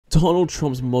Donald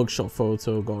Trump's mugshot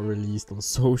photo got released on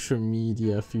social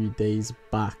media a few days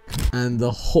back, and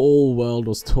the whole world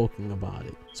was talking about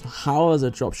it. So how does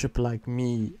a dropshipper like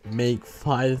me make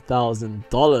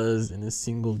 $5,000 in a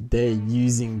single day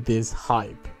using this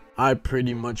hype? I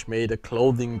pretty much made a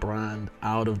clothing brand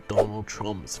out of Donald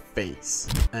Trump's face.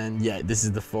 And yeah, this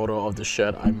is the photo of the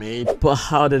shirt I made. But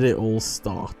how did it all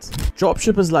start?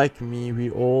 Dropshippers like me, we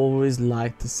always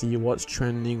like to see what's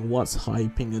trending, what's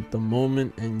hyping at the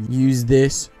moment, and use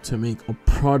this to make a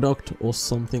product or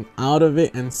something out of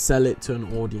it and sell it to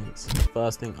an audience. The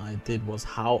first thing I did was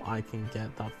how I can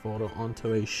get that photo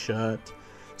onto a shirt.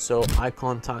 So I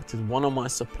contacted one of my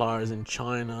suppliers in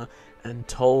China and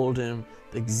told him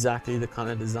exactly the kind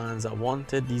of designs I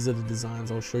wanted. These are the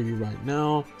designs I'll show you right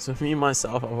now. So for me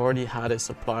myself, I've already had a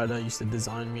supplier that used to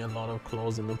design me a lot of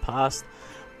clothes in the past,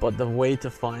 but the way to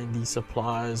find these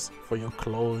suppliers for your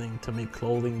clothing, to make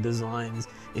clothing designs,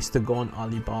 is to go on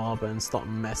Alibaba and start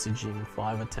messaging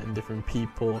 5 or 10 different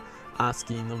people,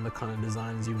 asking them the kind of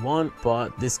designs you want.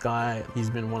 But this guy, he's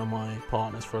been one of my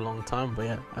partners for a long time. But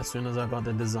yeah, as soon as I got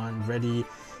the design ready,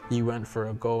 he went for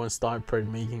a go and started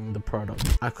making the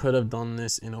product. I could have done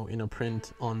this, in a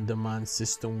print on demand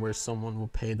system where someone will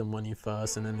pay the money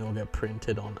first and then it'll get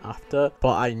printed on after.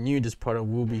 But I knew this product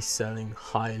will be selling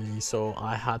highly, so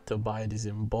I had to buy this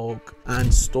in bulk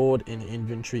and stored in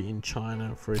inventory in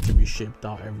China for it to be shipped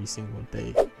out every single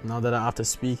day. Now that after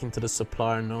speaking to the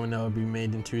supplier, knowing that it would be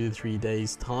made in 2 to 3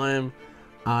 days time,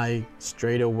 I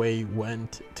straight away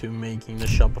went to making the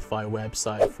Shopify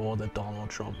website for the Donald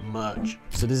Trump merch.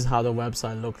 So this is how the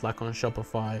website looked like on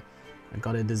Shopify. I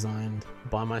got it designed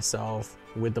by myself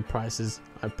with the prices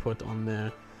I put on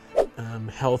there.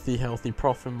 Healthy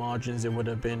profit margins it would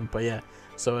have been. But yeah,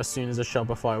 so as soon as the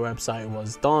Shopify website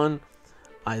was done,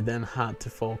 I then had to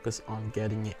focus on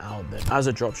getting it out there. As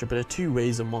a dropshipper, there are 2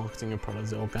 ways of marketing a product: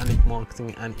 the organic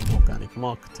marketing and inorganic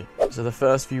marketing. So the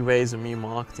first few ways of me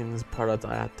marketing this product,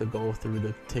 I had to go through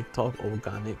the TikTok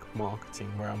organic marketing,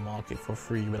 where I market for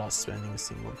free without spending a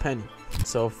single penny.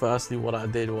 So firstly, what I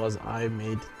did was I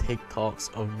made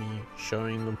TikToks of me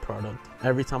showing the product.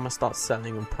 Every time I start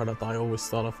selling a product, I always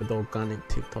start off with the organic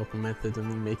TikTok method and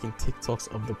me making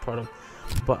TikToks of the product.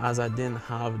 But as I didn't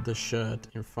have the shirt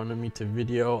in front of me to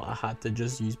video, I had to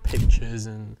just use pictures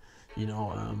and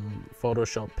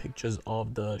Photoshop pictures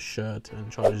of the shirt and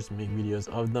try to just make videos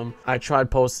of them. I tried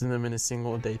posting them in a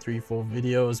single day, 3-4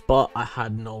 videos, but I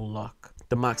had no luck.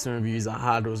 The maximum views I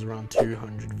had was around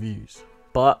 200 views.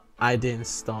 But I didn't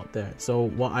stop there. So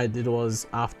what I did was,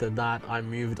 after that, I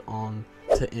moved on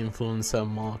to influencer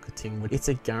marketing. It's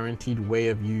a guaranteed way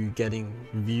of you getting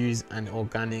views and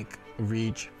organic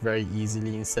reach very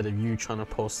easily, instead of you trying to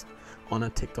post on a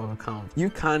TikTok account. You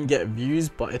can get views,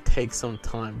 but it takes some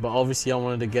time. But obviously I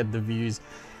wanted to get the views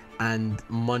and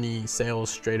money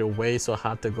sales straight away, so I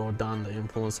had to go down the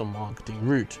influencer marketing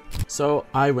route. So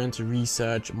I went to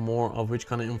research more of which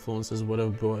kind of influencers would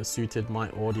have suited my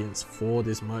audience for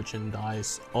this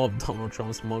merchandise of Donald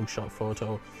Trump's mugshot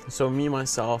photo. So me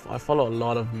myself, I follow a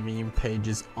lot of meme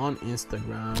pages on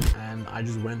Instagram, and I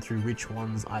just went through which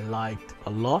ones I liked a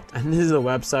lot. And this is a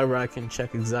website where I can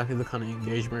check exactly the kind of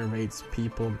engagement rates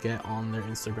people get on their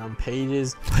Instagram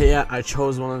pages. But yeah, I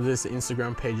chose one of these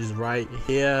Instagram pages right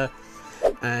here.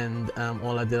 And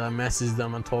all I did, I messaged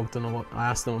them and talked to them. I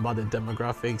asked them about the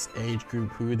demographics, age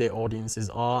group, who their audiences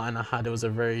are, and it was a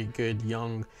very good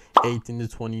young 18 to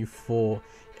 24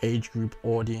 age group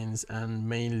audience, and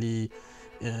mainly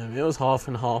it was half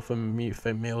and half for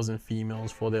males and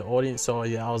females for their audience. So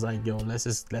yeah, I was like, yo,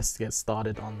 let's get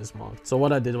started on this market. So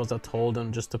what I did was I told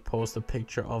them just to post a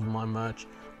picture of my merch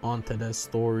onto their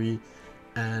story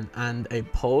and a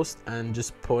post, and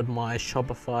just put my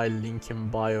Shopify link in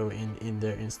bio in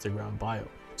their Instagram bio.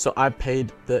 So I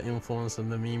paid the influencer,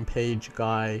 the meme page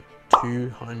guy,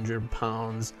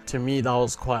 £200. To me that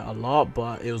was quite a lot,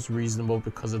 but it was reasonable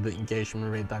because of the engagement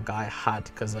rate that guy had,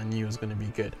 because I knew it was going to be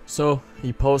good. So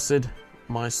he posted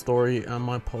my story and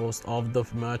my post of the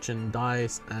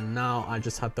merchandise, and now I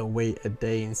just had to wait a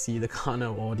day and see the kind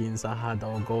of audience I had that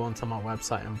will go onto my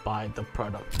website and buy the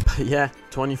product. But yeah,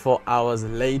 24 hours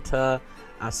later,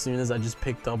 as soon as I just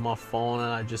picked up my phone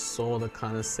and I just saw the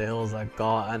kind of sales I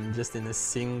got, and just in a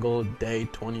single day,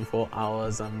 24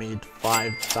 hours, I made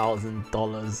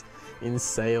 $5,000 in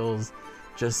sales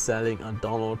just selling a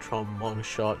Donald Trump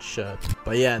mugshot shirt.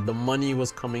 But yeah, the money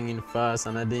was coming in first,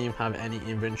 and I didn't even have any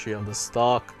inventory of the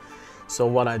stock. So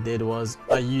what I did was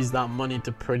I used that money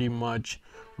to pretty much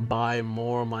buy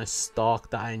more of my stock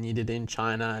that I needed in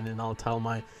China, and then I'll tell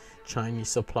my Chinese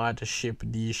supplier to ship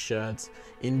these shirts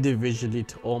individually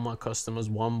to all my customers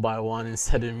one by one,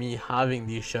 instead of me having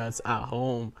these shirts at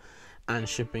home and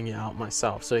shipping it out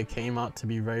myself. So it came out to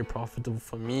be very profitable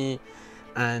for me.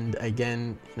 And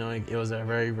again, you know, it was a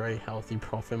very healthy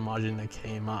profit margin that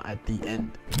came out at the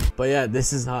end. But yeah,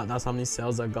 that's how many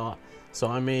sales I got. So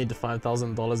I made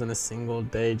 $5,000 in a single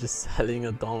day just selling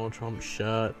a Donald Trump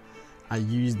shirt. I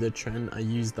used the trend, I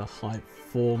used the hype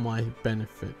for my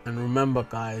benefit. And remember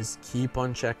guys, keep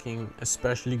on checking,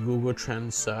 especially Google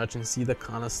Trend search, and see the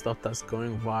kind of stuff that's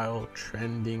going viral,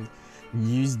 trending.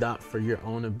 Use that for your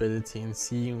own ability and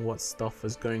seeing what stuff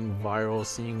is going viral,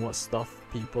 seeing what stuff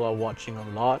people are watching a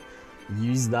lot.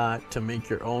 Use that to make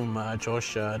your own merch or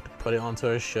shirt, put it onto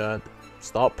a shirt,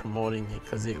 start promoting it,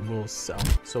 because it will sell.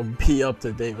 So be up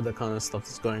to date with the kind of stuff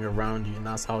that's going around you, and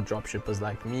that's how dropshippers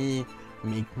like me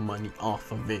make money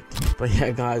off of it. But yeah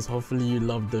guys, hopefully you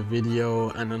loved the video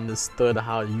and understood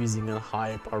how using a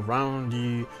hype around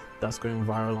you that's going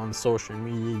viral on social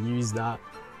media, use that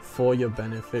for your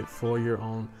benefit, for your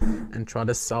own, and try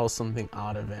to sell something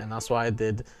out of it. And that's what I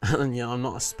did. And yeah, I'm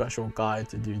not a special guy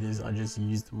to do this, I just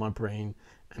used my brain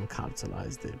and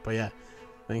capitalized it. But yeah,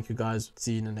 thank you guys,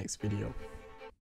 see you in the next video.